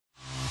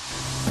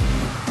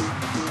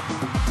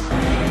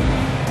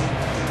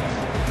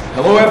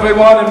Hello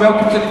everyone and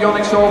welcome to the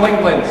Yonex All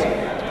England.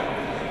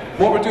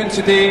 What we're doing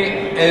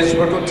today is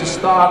we're going to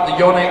start the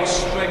Yonex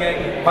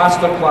Stringing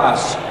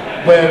Masterclass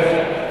with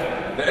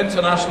the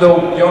international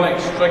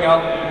Yonex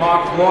stringer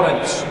Mark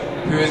Lawrence,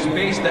 who is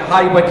based at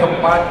High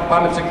Wycombe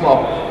Badminton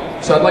Club.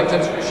 So I'd like to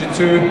introduce you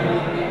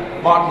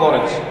to Mark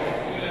Lawrence.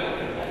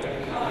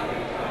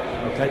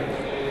 Okay.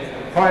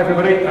 Hi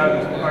everybody,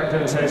 and like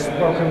Dylan says,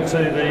 welcome to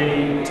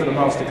the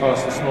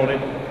masterclass this morning.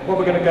 What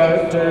we're going to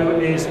go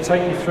do is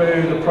take you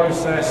through the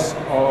process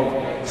of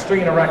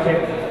stringing a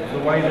racket, the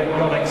way that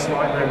Yonex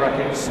like their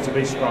rackets to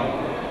be strung.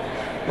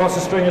 Lots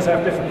of stringers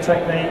have different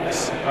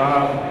techniques,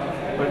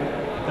 but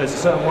there's a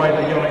certain way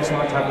that Yonex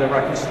like to have their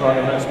rackets strung,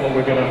 and that's what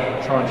we're going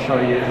to try and show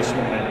you this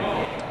morning.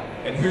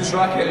 And whose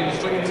racket are you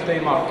stringing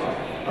today, Mark?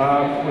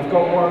 We've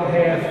got one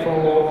here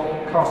for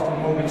Carsten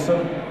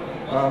Morgensen,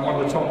 one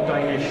of the top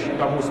Danish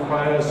doubles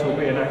players who will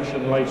be in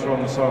action later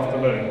on this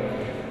afternoon.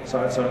 So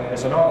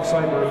it's an Arc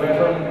Saber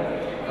 11,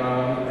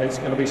 it's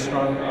going to be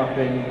strung up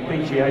in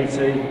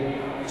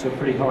BG80 to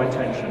pretty high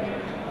tension.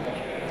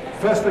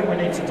 First thing we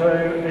need to do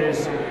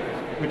is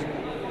we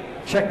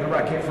check the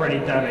racket for any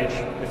damage.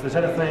 If there's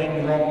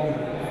anything wrong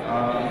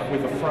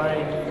with the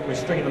frame, we're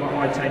stringing them at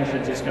high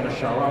tensions, it's going to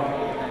show up.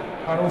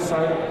 And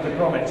also the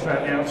grommets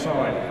around the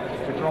outside.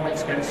 If the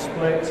grommets get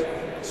split,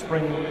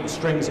 the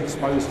string's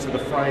exposed to the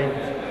frame,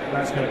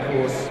 that's going to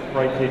cause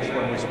breakage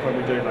when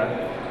we do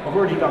that. I've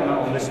already done that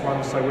on this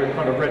one, so we're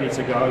kind of ready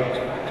to go.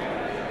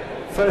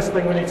 First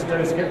thing we need to do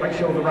is make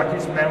sure the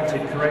racket's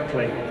mounted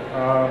correctly.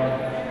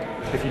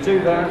 If you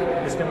do that,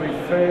 it's going to be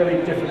fairly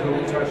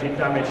difficult to actually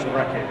damage the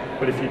racket.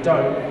 But if you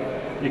don't,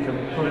 you can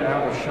pull it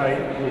out of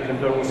shape, you can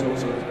do all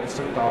sorts of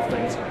daft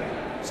things.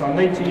 So I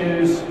need to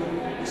use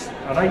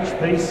an H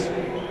piece,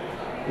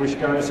 which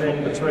goes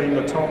in between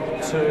the top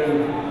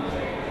two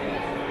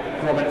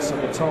grommets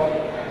at the top.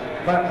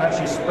 That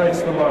actually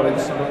spreads the load,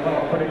 so that when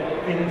I put it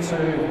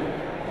into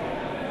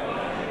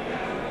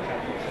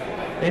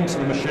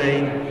the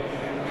machine.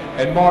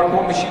 And Mark,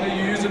 what machine are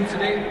you using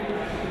today?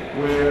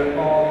 We're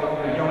on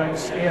the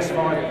Yonex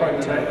ES5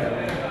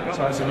 ProTech,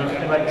 so it's an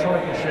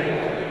electronic machine.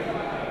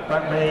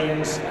 That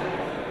means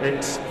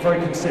it's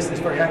very consistent,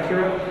 it's very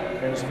accurate,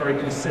 and it's very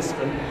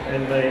consistent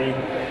in the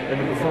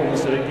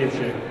performance that it gives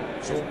you.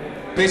 So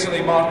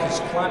basically, Mark has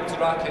clamped the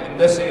racket in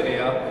this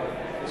area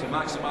to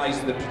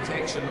maximise the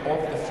protection of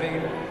the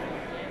frame.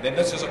 Then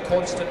this is a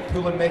constant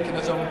pulling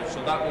mechanism,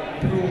 so that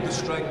will pull the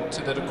string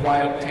to the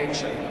required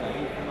tension.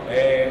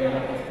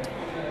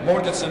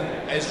 Morgensen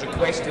has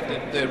requested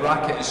that the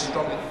racket is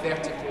strung at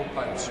 34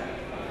 pounds.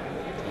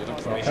 Good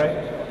information. Okay.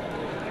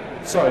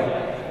 So,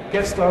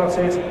 get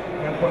started. We're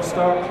going to put a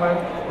start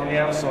clamp on the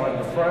outside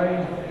of the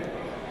frame,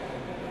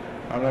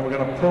 and then we're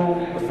going to pull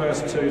the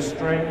first two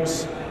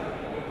strings.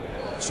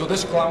 So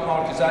this clamp,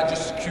 Mark, is that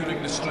just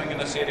securing the string in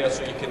this area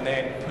so you can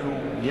then pull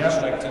the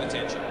string to the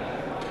tension?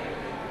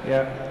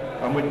 Yeah,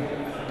 and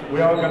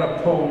we are going to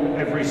pull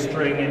every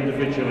string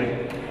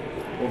individually.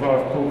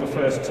 Although I've pulled the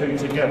first two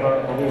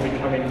together, I will be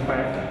coming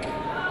back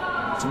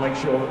to make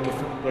sure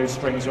that those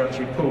strings are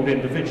actually pulled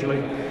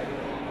individually.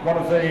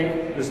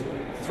 There's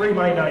three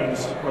main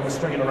aims when we're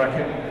stringing a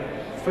racket.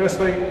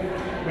 Firstly,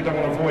 we don't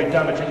want to avoid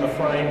damaging the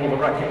frame or the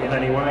racket in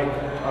any way.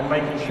 I'm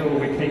making sure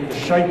we keep the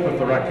shape of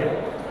the racket.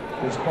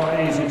 It's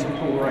quite easy to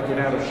pull the racket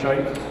out of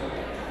shape.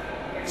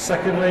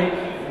 Secondly,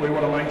 we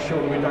want to make sure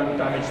that we don't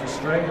damage the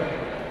string.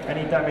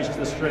 Any damage to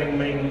the string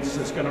means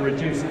it's going to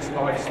reduce its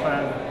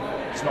lifespan.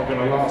 It's not going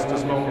to last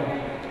as long.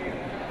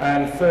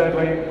 And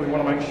thirdly, we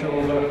want to make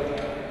sure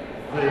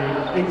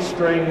that each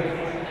string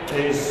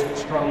is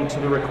strung to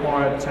the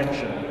required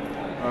tension.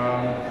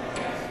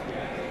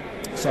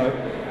 So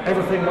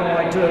everything that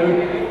I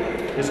do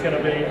is going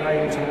to be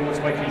aimed towards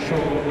making sure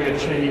that we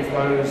achieve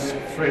those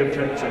three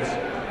objectives.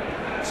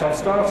 So I've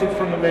started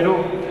from the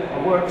middle, I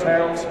worked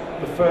out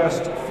the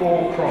first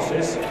four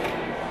crosses,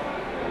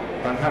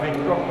 and having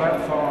got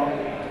that far,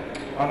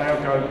 I now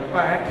go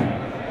back.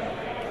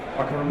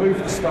 I can remove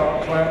the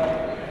start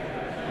clamp,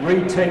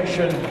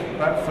 re-tension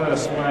that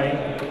first main,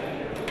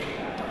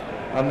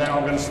 and now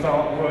I'm going to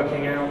start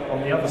working out on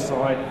the other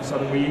side so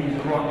that we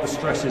equal up the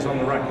stresses on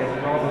the racket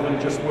rather than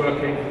just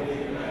working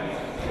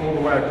all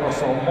the way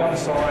across on one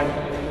side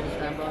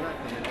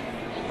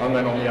and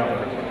then on the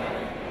other.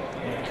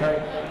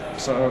 Okay,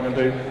 so I'm going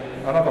to do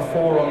another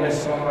four on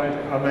this side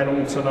and then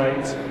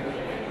alternate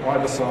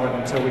either side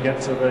until we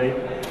get to the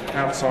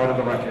outside of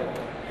the racket.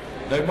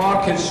 Now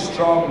Mark is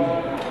strong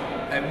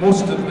in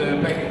most of the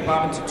big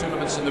badminton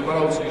tournaments in the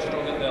world, so he's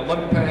strung at the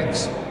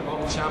Olympics,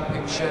 World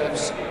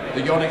Championships,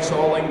 the Yonex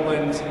All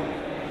England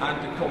and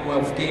the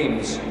Commonwealth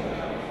Games.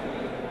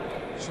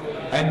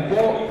 And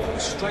what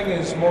string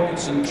has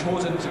Morgensen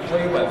chosen to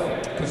play with?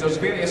 Because there's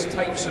various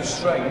types of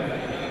string.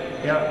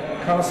 Yeah,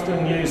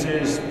 Carsten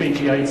uses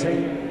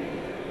BG80.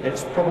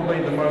 It's probably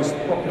the most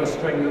popular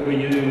string that we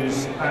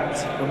use at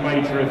the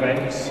major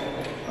events.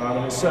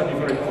 It's certainly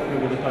very popular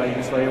with the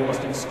Danes. They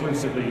almost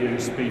exclusively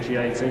use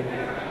BG80.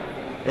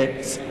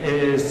 It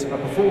is a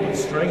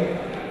performance string.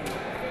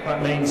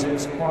 That means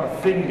it's quite a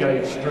thin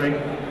gauge string,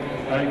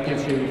 and it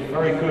gives you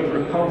very good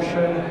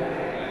repulsion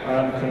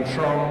and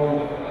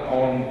control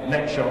on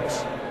net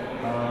shots.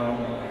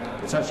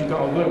 It's actually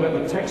got a little bit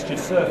of a textured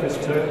surface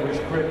to it which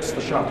grips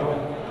the shuttle,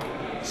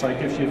 so it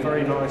gives you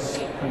very nice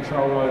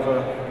control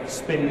over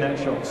spin net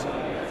shots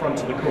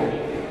front of the court.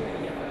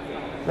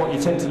 What you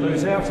tend to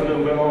lose out a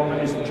little bit on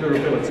is the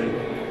durability.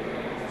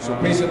 So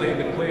basically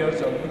the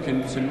players are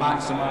looking to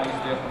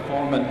maximise their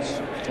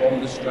performance from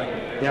the string.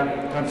 Yeah,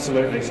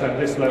 absolutely. So at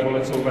this level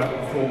it's all about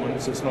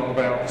performance, it's not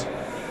about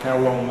how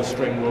long the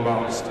string will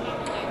last.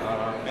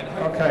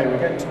 Okay, we're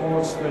getting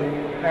towards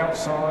the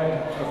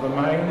outside of the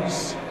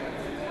mains.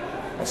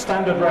 A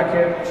standard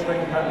racket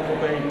string pattern will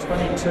be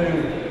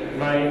 22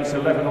 mains,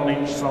 11 on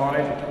each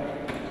side.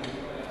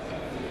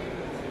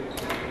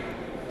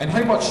 And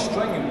how much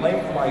string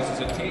lengthwise does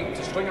it take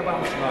to string a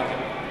balanced racket?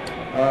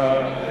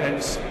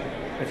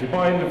 If you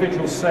buy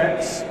individual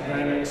sets,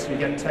 then you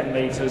get 10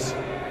 metres.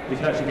 You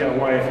can actually get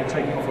away if you're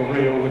taking off a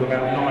reel with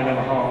about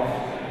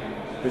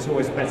 9.5. It's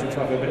always better to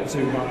have a bit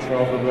too much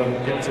rather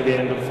than get to the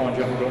end and find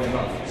you haven't got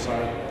enough. So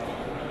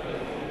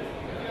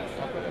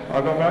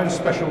I've got my own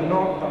special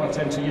knot that I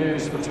tend to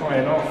use for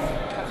tying off.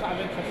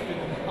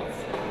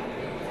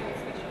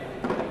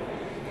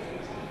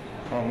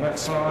 On that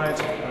side,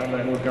 and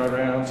then we'll go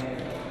around,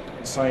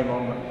 same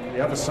on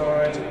the other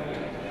side.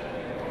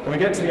 When we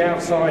get to the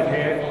outside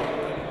here,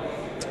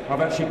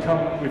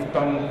 we've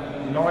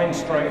done 9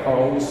 straight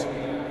holes.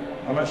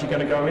 I'm actually going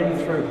to go in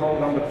through hole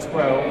number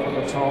 12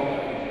 at the top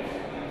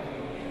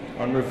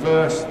and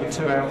reverse the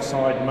 2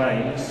 outside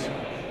mains.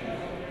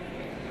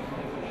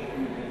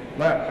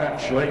 That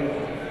actually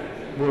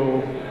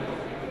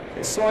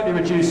it slightly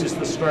reduces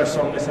the stress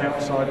on this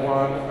outside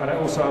one, and it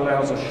also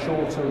allows a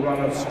shorter run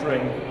of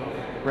string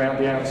around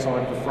the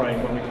outside of the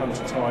frame when we come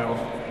to tie off,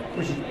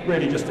 which is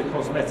really just a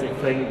cosmetic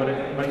thing, but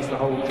it makes the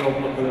whole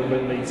job look a little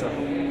bit neater.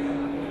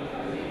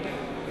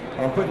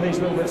 I'm putting these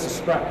little bits of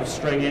scrap of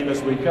string in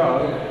as we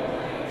go,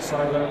 so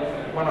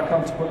that when I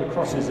come to put the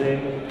crosses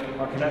in,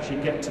 I can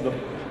actually get to the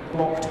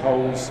blocked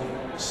holes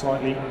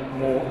slightly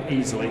more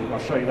easily. I'll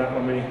show you that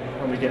when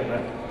we get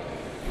there.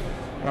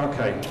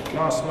 Okay,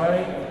 last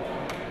main,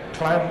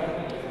 clamp,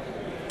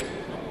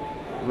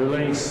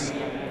 release,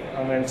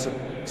 and then to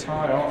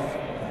tie off.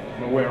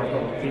 I'm aware I've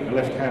got to keep the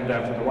left hand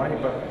out of the way,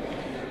 but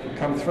we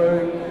come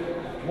through,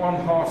 1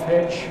 half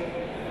hitch,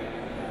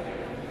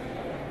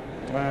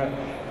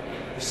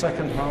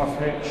 second half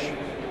hitch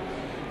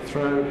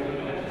through,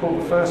 pull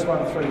the first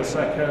one through the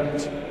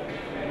second,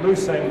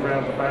 loose end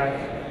round the back,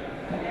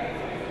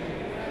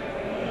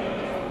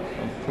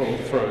 and pull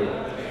through.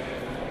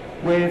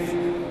 With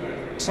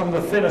some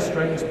of the thinner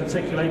strings,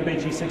 particularly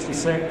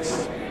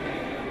BG66,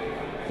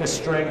 this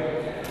string,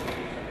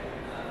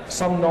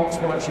 some knots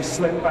will actually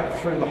slip back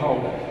through the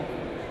hole,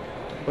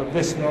 but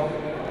this knot,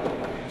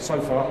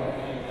 so far,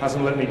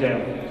 hasn't let me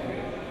down.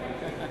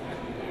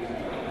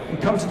 We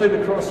come to do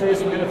the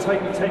crosses, we're going to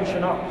take the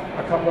tension up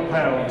a couple of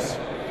pounds.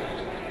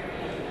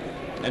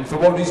 And for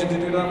what reason to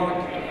do that, Mark?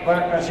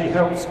 That actually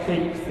helps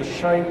keep the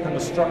shape and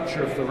the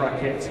structure of the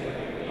racket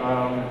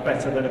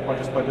better than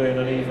just by doing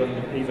an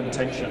even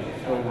tension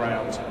all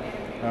round.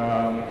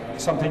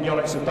 Something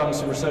Yonex have done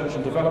some research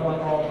and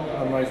development on,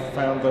 and they've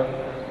found that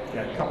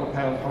a couple of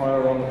pound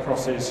higher on the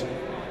crosses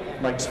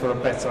makes for a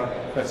better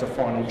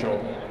final job.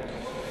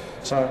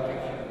 So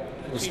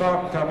we'll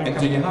start coming. And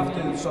do you have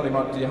to, sorry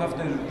Mark, do you have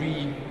to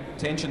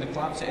re-tension the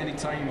clamps at any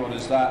time, or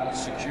is that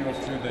secure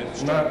through the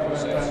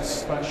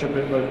process? That should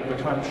be, the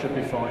clamp should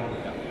be fine.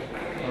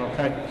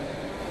 Okay.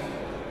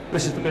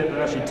 This is the bit that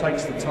actually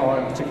takes the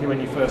time, particularly when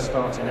you're first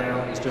starting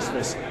out. It's just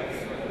this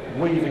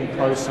weaving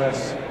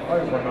process,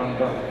 over and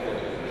under,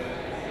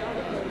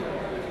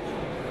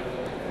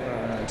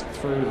 and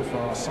through the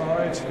far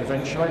side,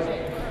 eventually.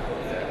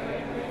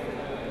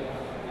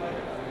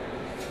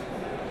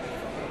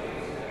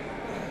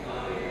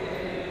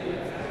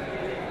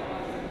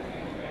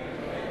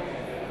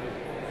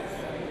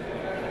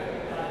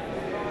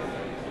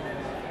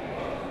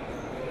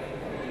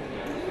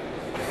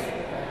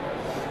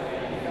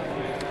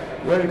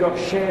 Where we've got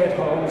shared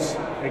holes,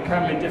 it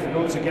can be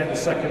difficult to get the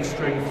second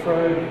string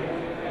through.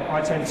 I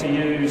tend to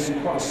use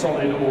quite a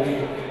solid awl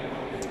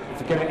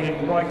to get it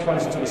in right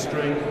close to the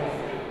string,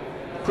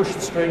 push the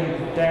string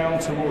down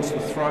towards the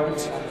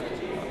throat.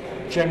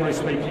 Generally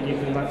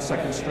speaking, that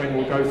second string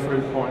will go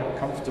through quite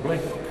comfortably.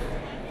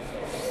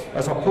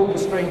 As I pull the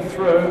string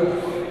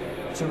through,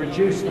 to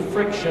reduce the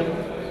friction,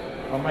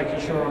 I'm making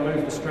sure I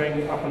move the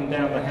string up and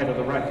down the head of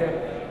the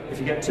racket. If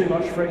you get too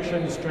much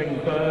friction, the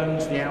string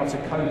burns, the outer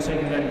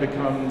coating then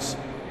becomes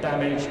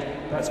damaged.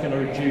 That's going to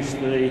reduce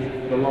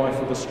the life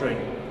of the string.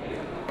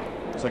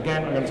 So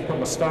again, I'm going to put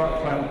my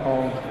start clamp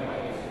on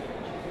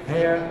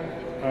here,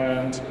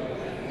 and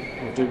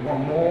we'll do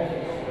one more.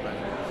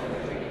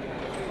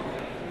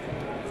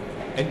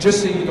 And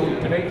just so you don't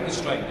break the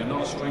string, you're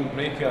not a string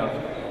breaker,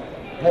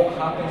 what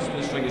happens to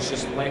the string is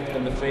just left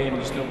in the frame,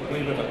 you still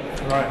play with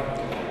it? Right.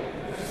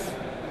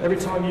 Every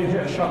time you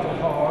hit a shuttle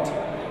hard,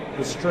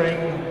 the string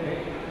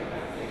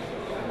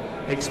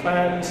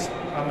expands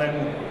and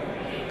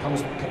then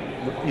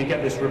you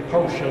get this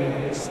repulsion,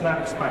 it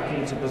snaps back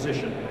into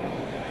position.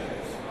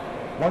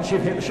 Once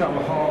you've hit the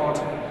shuttle hard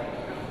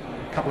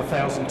a couple of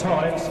thousand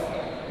times,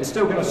 it's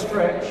still going to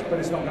stretch, but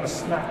it's not going to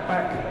snap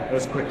back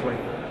as quickly.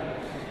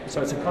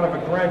 So it's a kind of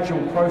a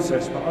gradual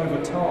process, but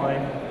over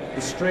time,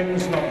 the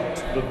string's not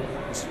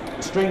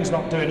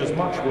doing as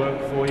much work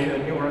for you,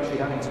 and you're actually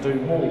having to do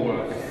more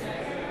work.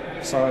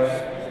 So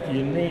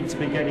you need to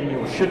be getting,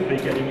 or should be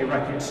getting your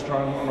racket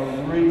strung on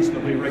a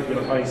reasonably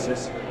regular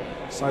basis,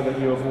 so that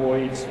you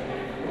avoid,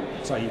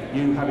 say,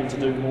 you having to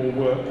do more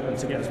work and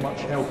to get as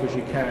much help as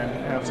you can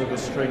out of the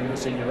string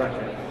that's in your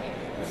racket.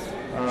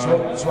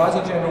 So as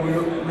a general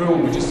rule,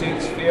 would you say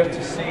it's fair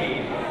to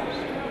say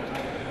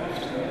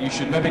you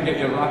should maybe get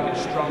your racket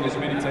strung as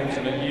many times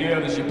in a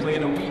year as you play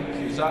in a week?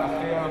 Is that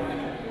fair?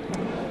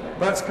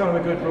 That's kind of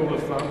a good rule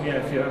of thumb, yeah.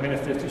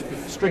 If the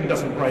string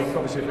doesn't break,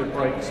 obviously if it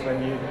breaks, then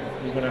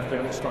you're going to have to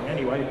get it strung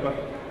anyway. But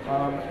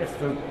if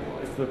the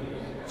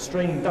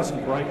string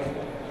doesn't break,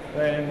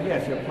 then yeah,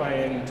 if you're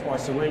playing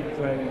twice a week,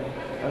 then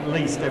at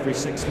least every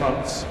 6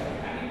 months.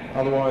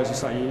 Otherwise,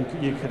 as I say,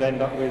 you could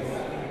end up with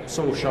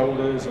sore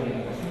shoulders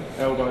and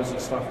elbows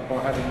and stuff by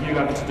having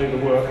to do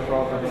the work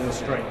rather than the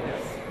string.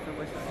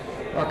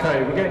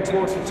 Okay, we're getting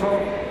towards the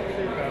top,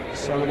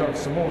 so we've got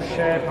some more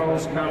shared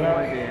holes coming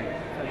up.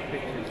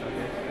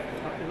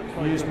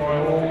 Use my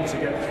awl to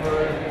get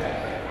through.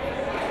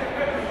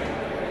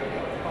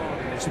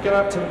 So get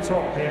up to the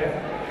top here.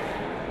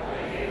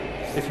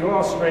 If you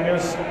are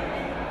stringers,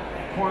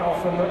 quite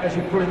often as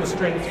you pull the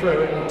string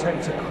through, it will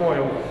tend to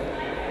coil.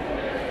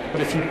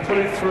 But if you pull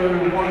it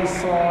through one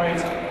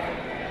side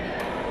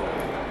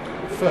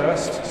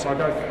first, so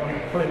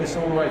I'm pulling this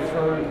all the way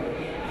through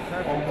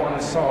on one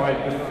side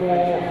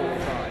before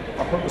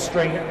I put the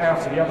string out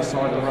to the other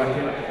side of the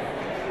racket,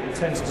 it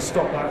tends to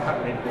stop that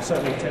happening, or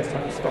certainly tends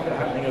to stop it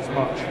happening as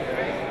much.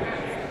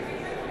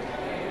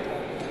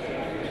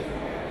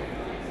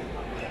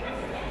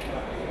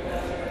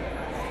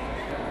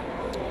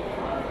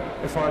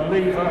 If I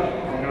lever,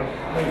 I'm going to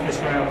move this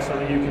round so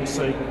that you can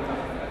see,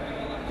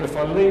 but if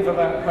I lever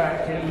that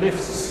back, it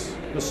lifts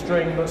the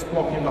string that's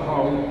blocking the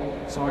hole,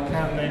 so I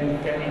can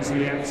then get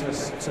easy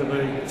access to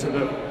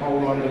the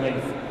hole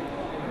underneath.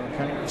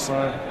 Okay,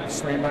 so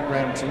swing it back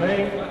round to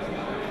me.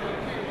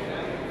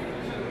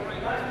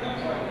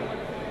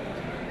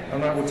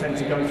 And that will tend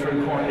to go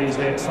through quite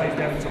easily. It's safe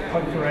down to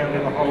poke around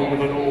in the hole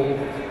with an awl,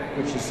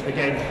 which is,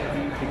 again,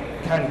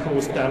 it can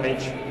cause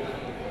damage,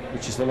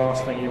 which is the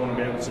last thing you want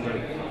to be able to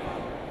do.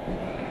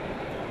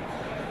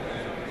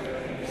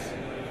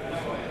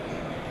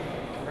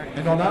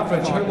 And on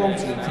average, how long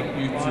does it take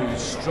you to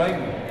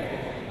string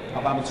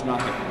a badminton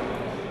racket?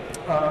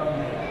 Well,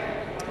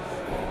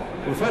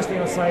 the first thing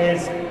I'll say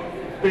is,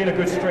 being a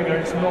good stringer,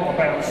 it's not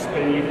about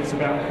speed, it's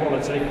about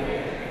quality.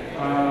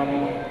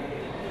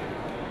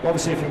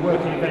 Obviously, if you're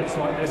working events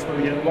like this where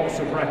we get lots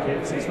of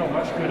rackets, it's not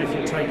much good if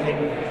you're taking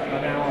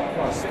an hour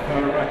plus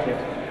per racket.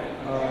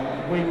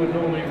 We would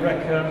normally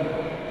reckon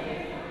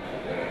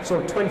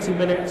sort of 20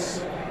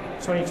 minutes,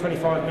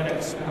 20-25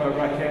 minutes per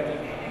racket,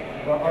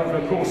 but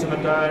over the course of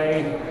a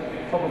day,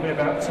 probably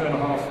about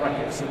 2.5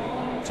 rackets an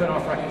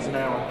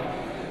hour.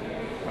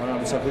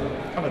 So for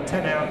kind of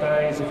 10-hour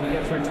days, if you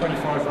get through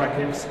 25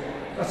 rackets,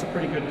 that's a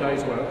pretty good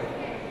day's work.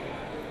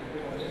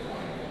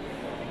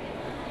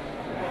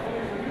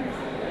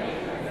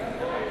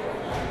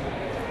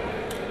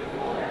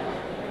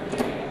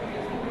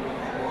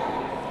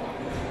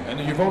 And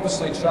you've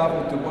obviously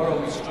travelled the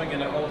world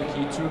stringing at all the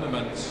key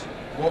tournaments.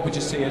 What would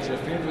you say is your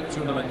favourite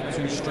tournament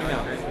to string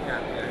at?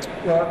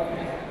 Well,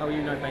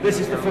 this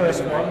is the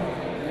first one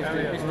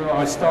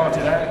I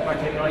started at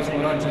back in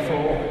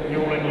 1994, the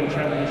All England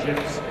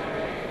Championships.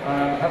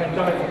 Having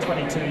done it for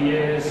 22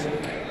 years,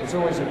 it's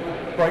always a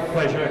great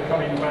pleasure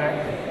coming back.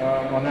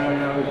 I now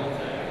know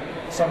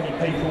so many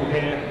people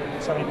here,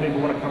 so many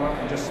people want to come up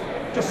and just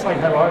say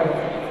hello.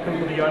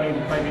 People that you only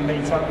maybe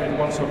meet up with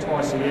once or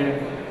twice a year.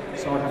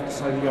 So I'd have to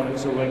say the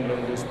Yonex All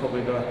England is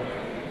probably the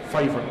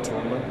favourite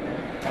tournament.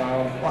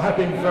 I have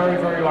been very,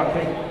 very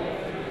lucky.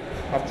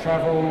 I've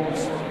travelled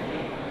to,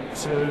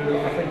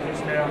 I think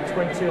it's now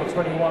 20 or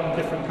 21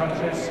 different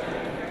countries,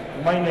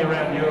 mainly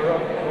around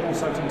Europe, but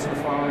also into the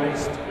Far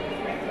East.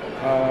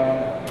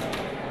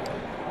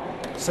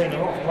 Seen a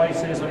lot of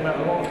places and met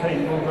a lot of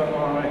people that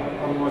I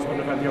otherwise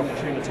wouldn't have had the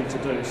opportunity to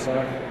do.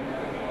 So.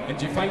 And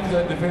do you find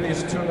that the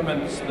various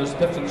tournaments, there's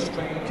different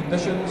stringing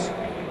conditions?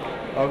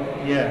 Oh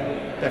yeah,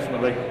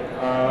 definitely.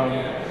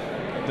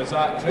 Does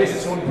that create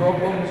its own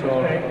problems?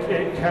 Or?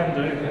 It can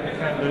do. It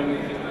can do.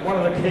 One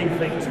of the key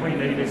things we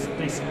need is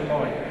decent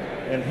light,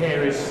 and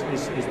here is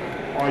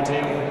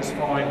ideal. It's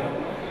fine.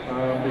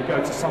 We go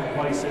to some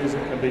places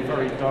it can be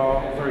very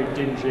dark, very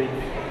dingy,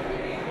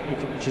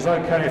 which is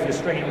okay if you're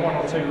stringing 1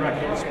 or 2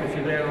 rackets. But if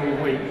you're there all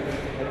week,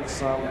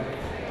 it's a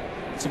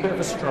bit of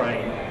a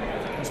strain.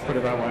 Let's put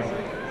it that way.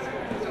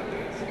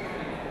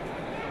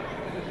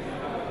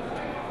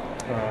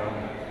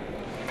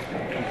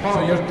 So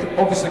you're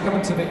obviously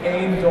coming to the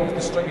end of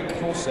the stringing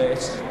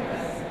process.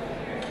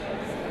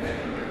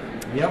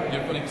 Yep.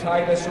 You're going to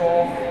tie this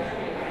off.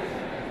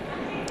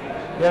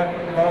 Yeah,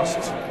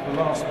 the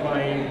last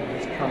main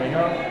is coming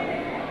up.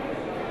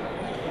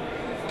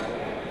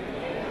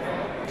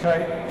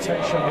 Okay,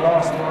 tension, the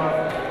last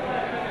one.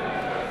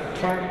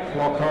 Clamp,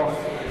 lock off.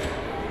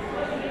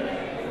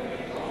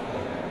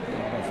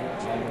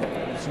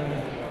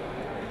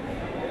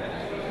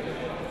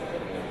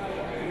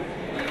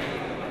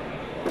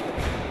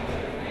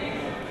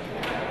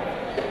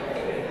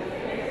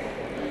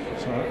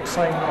 So,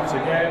 same knot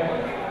again.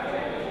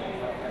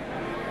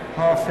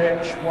 Half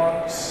hitch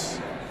once.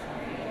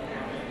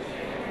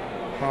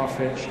 Half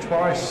hitch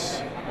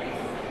twice.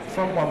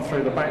 Front one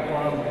through the back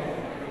one.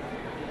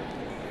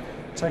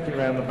 Take it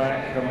around the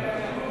back and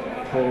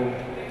pull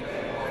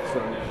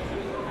through.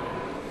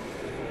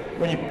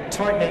 When you're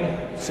tightening,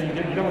 so you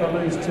don't want to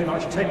lose too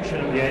much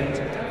tension at the end,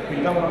 but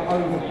you don't want to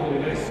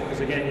overpull this,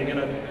 because again you're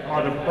going to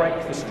either break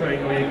the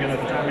string or you're going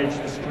to damage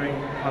the string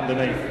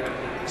underneath.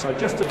 So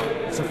just to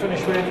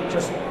finish with,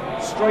 just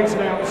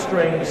straighten out the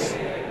strings.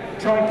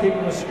 Try and keep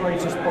them as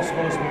straight as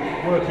possible as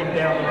we're working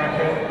down the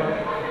racket,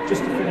 but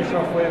just to finish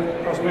off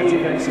with,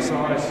 cosmetic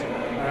exercise.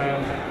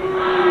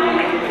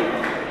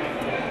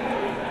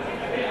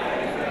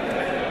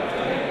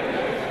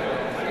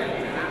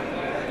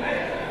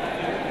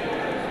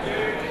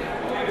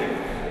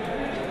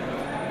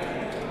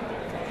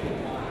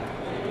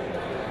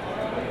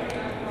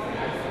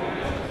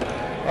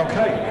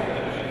 Okay,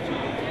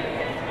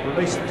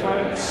 release the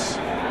clamps.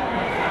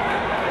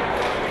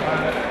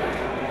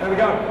 There we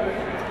go.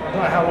 I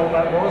don't know how long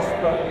that was,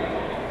 but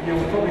you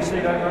will probably see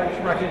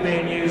that racket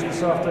being used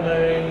this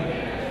afternoon.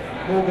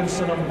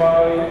 Morganson and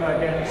Bow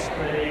against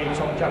the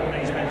top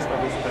Japanese men's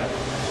doubles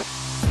pair.